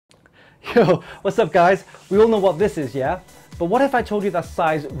Yo, what's up guys? We all know what this is, yeah? But what if I told you that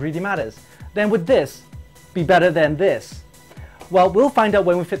size really matters? Then would this be better than this? Well, we'll find out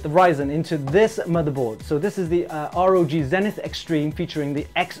when we fit the Ryzen into this motherboard. So this is the ROG Zenith Extreme featuring the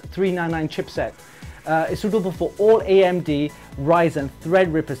X399 chipset. It's suitable for all AMD Ryzen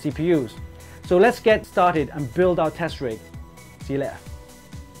Threadripper CPUs. So let's get started and build our test rig. See you later.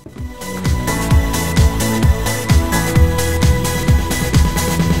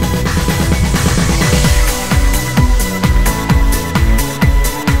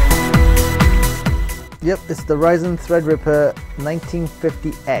 Yep, it's the Ryzen Threadripper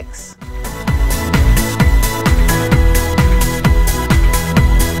 1950X.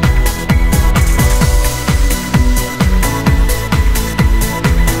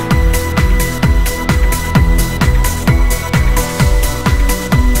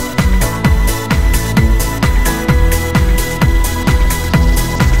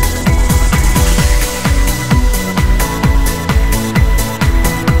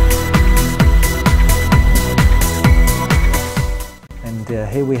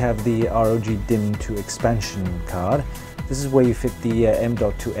 Here we have the ROG DIMM 2 expansion card. This is where you fit the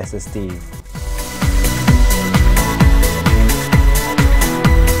M.2 SSD.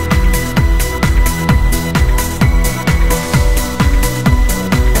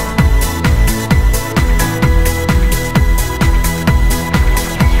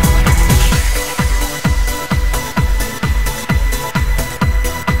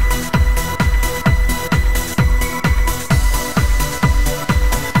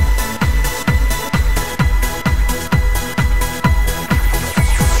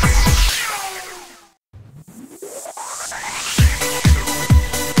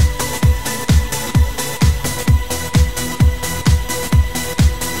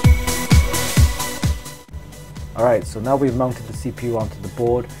 Alright, so now we've mounted the CPU onto the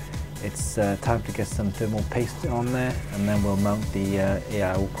board, it's time to get some thermal paste on there, and then we'll mount the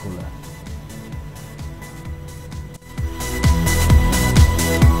AI cooler.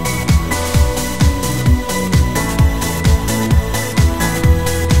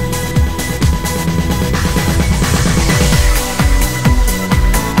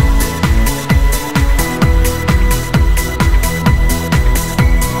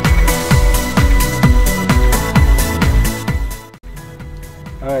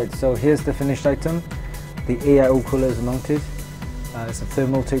 Alright, so here's the finished item. The AI cooler is mounted. It's a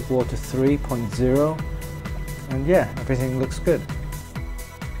Thermaltake Water 3.0, and yeah, everything looks good.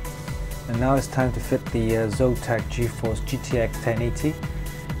 And now it's time to fit the Zotac GeForce GTX 1080.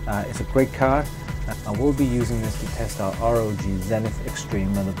 It's a great card. I will be using this to test our ROG Zenith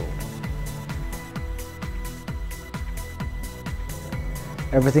Extreme motherboard.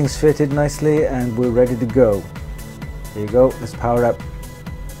 Everything's fitted nicely and we're ready to go. There you go, let's power up.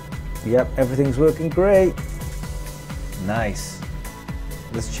 Yep, everything's working great. Nice.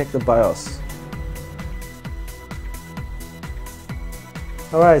 Let's check the BIOS.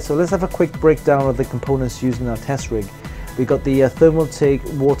 Alright, so let's have a quick breakdown of the components used in our test rig. We got the Thermaltake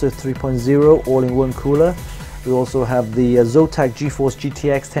Water 3.0 all-in-one cooler. We also have the Zotac GeForce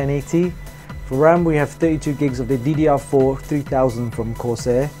GTX 1080. For RAM we have 32 gigs of the DDR4 3000 from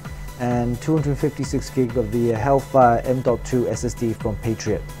Corsair and 256 gigs of the Hellfire M.2 SSD from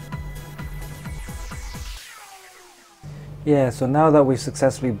Patriot. Yeah, so now that we've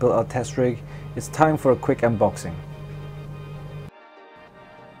successfully built our test rig, it's time for a quick unboxing.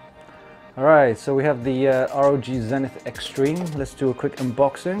 Alright, so we have the ROG Zenith Extreme. Let's do a quick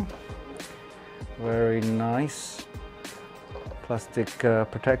unboxing. Very nice plastic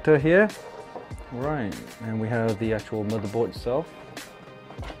protector here. Right, and we have the actual motherboard itself.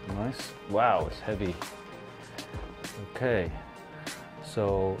 Nice. Wow, it's heavy. Okay,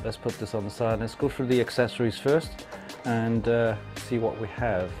 so let's put this on the side. Let's go through the accessories first and see what we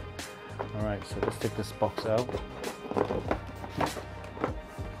have. Alright, so let's take this box out.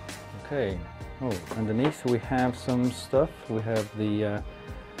 Okay, oh, underneath we have some stuff. We have the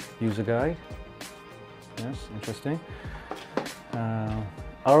user guide. Yes, interesting.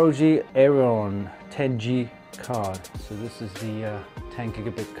 ROG Aeron 10G card. So this is the 10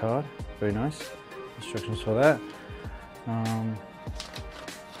 gigabit card. Very nice. Instructions for that.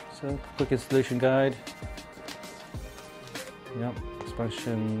 So quick installation guide. Yep,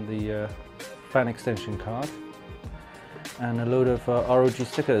 expansion, the fan extension card, and a load of ROG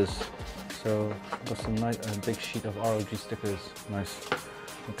stickers. So got some nice big sheet of ROG stickers. Nice.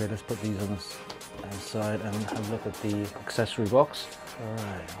 Okay, let's put these on the side and have a look at the accessory box.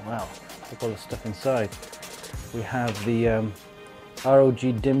 Alright, wow, look at all the stuff inside. We have the ROG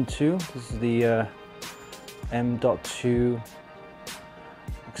DIMM 2. This is the M.2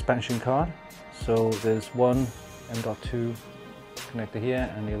 expansion card. So there's one M.2 connector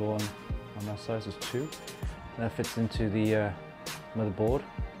here, and the other one on that side is 2. And that fits into the motherboard.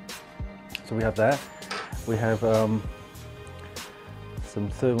 So we have that. We have some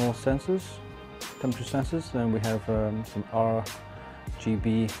thermal sensors, temperature sensors, and we have some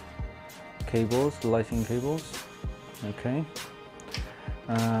RGB cables, lighting cables. Okay.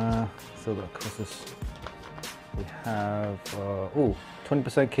 So look, what's this? We have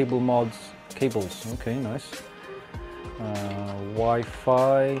 20% cable mods cables. Okay, nice.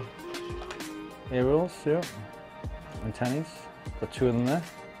 Wi-Fi aerials, yeah. Antennas. Got 2 of them there.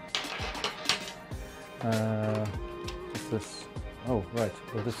 What's this? Oh, right.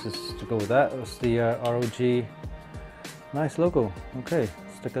 Well, this is to go with that. That's the ROG. Nice logo. Okay,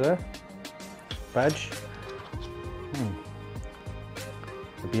 sticker there. Badge.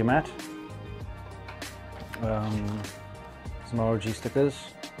 The beer mat. Some ROG stickers.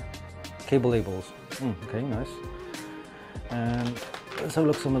 Cable labels. Okay, nice. And let's have a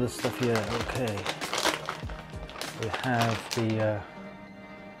look at some of this stuff here. Okay. We have the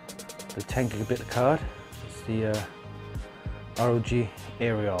 10 gigabit card. It's the ROG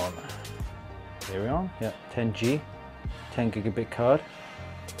Aerion. Aerion? Yeah, 10G. 10 gigabit card.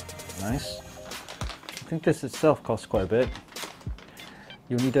 Nice. I think this itself costs quite a bit.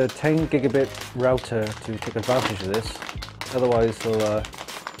 You'll need a 10 gigabit router to take advantage of this. Otherwise, they'll,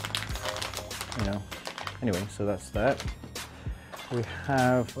 you know. Anyway, so that's that. We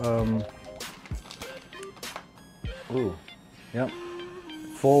have, yep,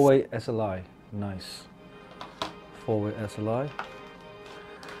 4-way SLI. Nice. 4-way SLI.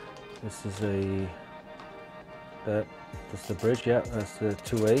 This is that's the bridge. Yeah, that's the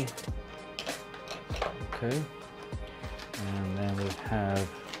 2-way. Okay. And then we have, I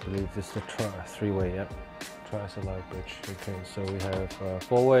believe this is the 3-way. Yep, tri-SLI bridge. Okay, so we have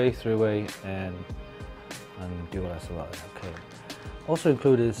 4-way, 3-way, and dual SLI. Okay. Also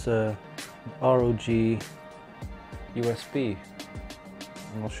included is ROG USB.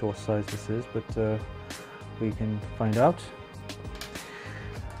 I'm not sure what size this is, but we can find out.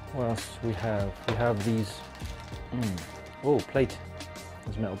 What else we have? We have these. Oh, plate.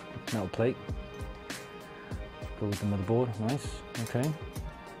 There's metal plate. Go with the motherboard. Nice. Okay.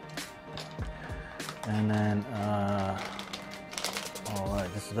 And then, all right.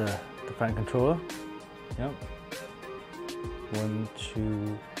 This is the fan controller. Yep. 1,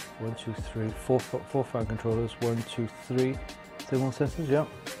 2, 3, 4 fan controllers. 1, 2, 3 thermal sensors. Yep.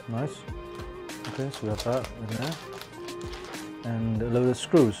 Nice. Okay, so we have that in there. And a load of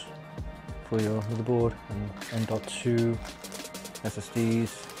screws for your motherboard and M.2 SSDs.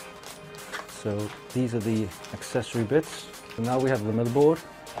 So these are the accessory bits. So now we have the motherboard.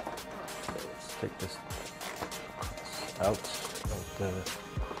 Let's take this out of the.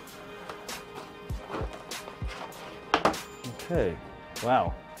 Okay,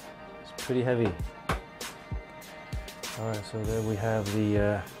 wow, it's pretty heavy. All right, so there we have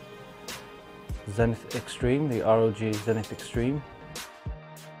the Zenith Extreme, the ROG Zenith Extreme.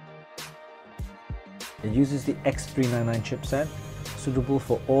 It uses the X399 chipset, suitable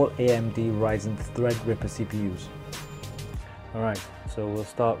for all AMD Ryzen Threadripper CPUs. All right, so we'll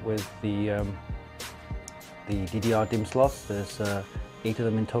start with the DDR DIMM slots. There's 8 of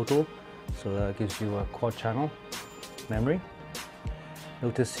them in total, so that gives you a quad channel memory.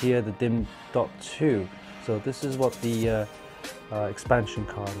 Notice here the DIMM.2. So this is what the expansion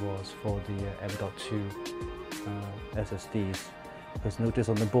card was for the M.2 SSDs. Because notice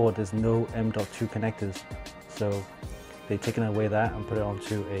on the board there's no M.2 connectors, so they've taken away that and put it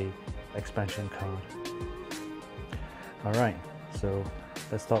onto a expansion card. All right, so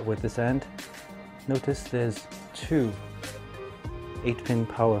let's start with this end. Notice there's 2 8-pin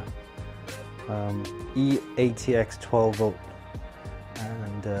power eATX 12 volt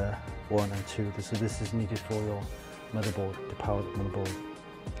and 1 and 2. So this is needed for your motherboard, to power the motherboard.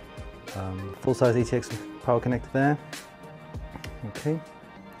 Full-size ATX power connector there. Okay.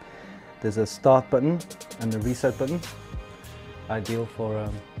 There's a start button and a reset button, ideal for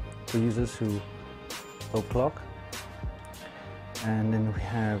users who overclock. And then we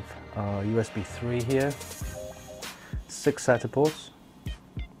have USB 3 here, 6 SATA ports.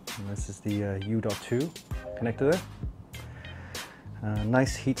 And this is the U.2 connector there.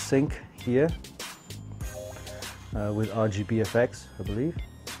 Nice heat sink here with RGBFX, I believe.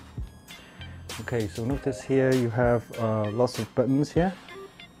 Okay, so notice here you have lots of buttons here.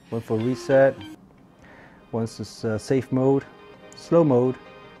 One for reset, one's this safe mode, slow mode,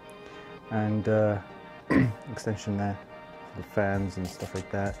 and extension there for the fans and stuff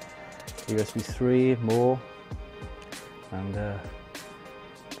like that. USB 3, more, and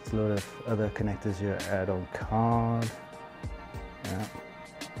there's a lot of other connectors here, add-on card.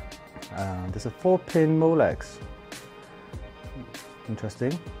 Yeah. There's a 4-pin Molex.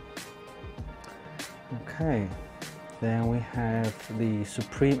 Interesting. Okay, then we have the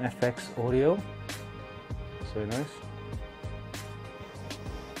Supreme FX audio. So nice.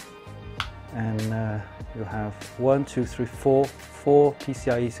 And you have 1, 2, 3, 4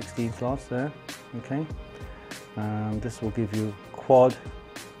 PCIe 16 slots there. Okay. This will give you quad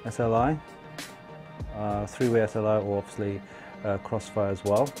SLI, 3-way SLI, or obviously crossfire as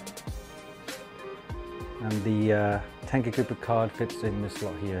well. And the 10 gigabit card fits in this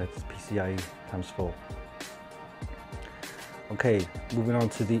slot here. It's PCIe times 4. Okay, moving on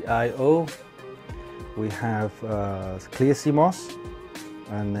to the I/O. We have clear CMOS,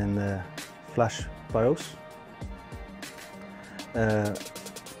 and then the flash BIOS.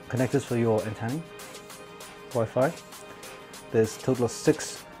 Connectors for your antenna, Wi-Fi. There's a total of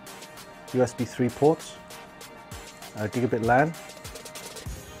 6 USB 3 ports, gigabit LAN.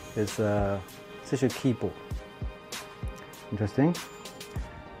 There's your keyboard. Interesting.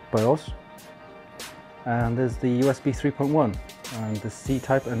 BIOS. And there's the USB 3.1, and the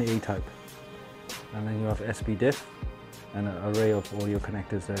C-type and the A-type. And then you have SB-diff and an array of audio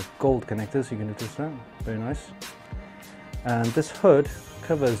connectors. They're gold connectors, you can notice that. Very nice. And this hood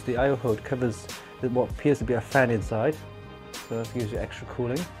covers, the I/O hood covers what appears to be a fan inside. So that gives you extra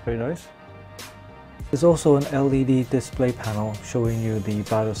cooling. Very nice. There's also an LED display panel showing you the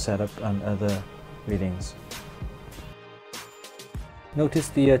BIOS setup and other readings. Notice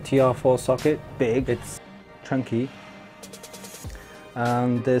the TR4 socket. Big, it's chunky.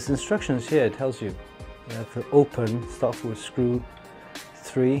 And there's instructions here. It tells you to open, start with screw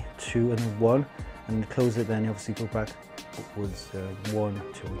 3, 2 and 1, and close it, then you obviously go back upwards 1,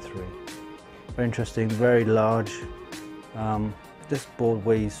 2 and 3. Very interesting, very large. This board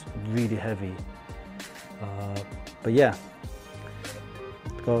weighs really heavy, but yeah,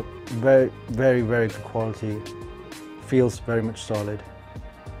 it's got very good quality. Feels very much solid.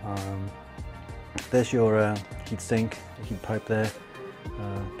 There's your heatsink, heat pipe there.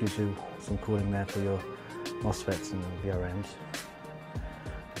 Gives you some cooling there for your MOSFETs and VRMs.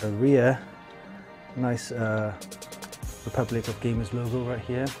 The rear, nice Republic of Gamers logo right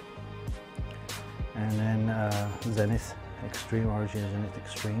here. And then Zenith Extreme, ROG Zenith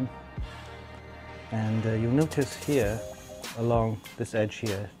Extreme. And you'll notice here, along this edge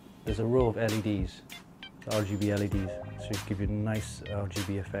here, there's a row of LEDs, RGB LEDs, so it give you a nice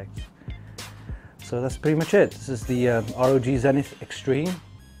RGB effect. So that's pretty much it. This is the ROG Zenith Extreme.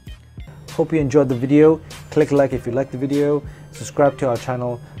 Hope you enjoyed the video. Click like if you liked the video, subscribe to our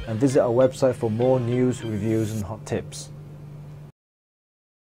channel, and visit our website for more news, reviews and hot tips.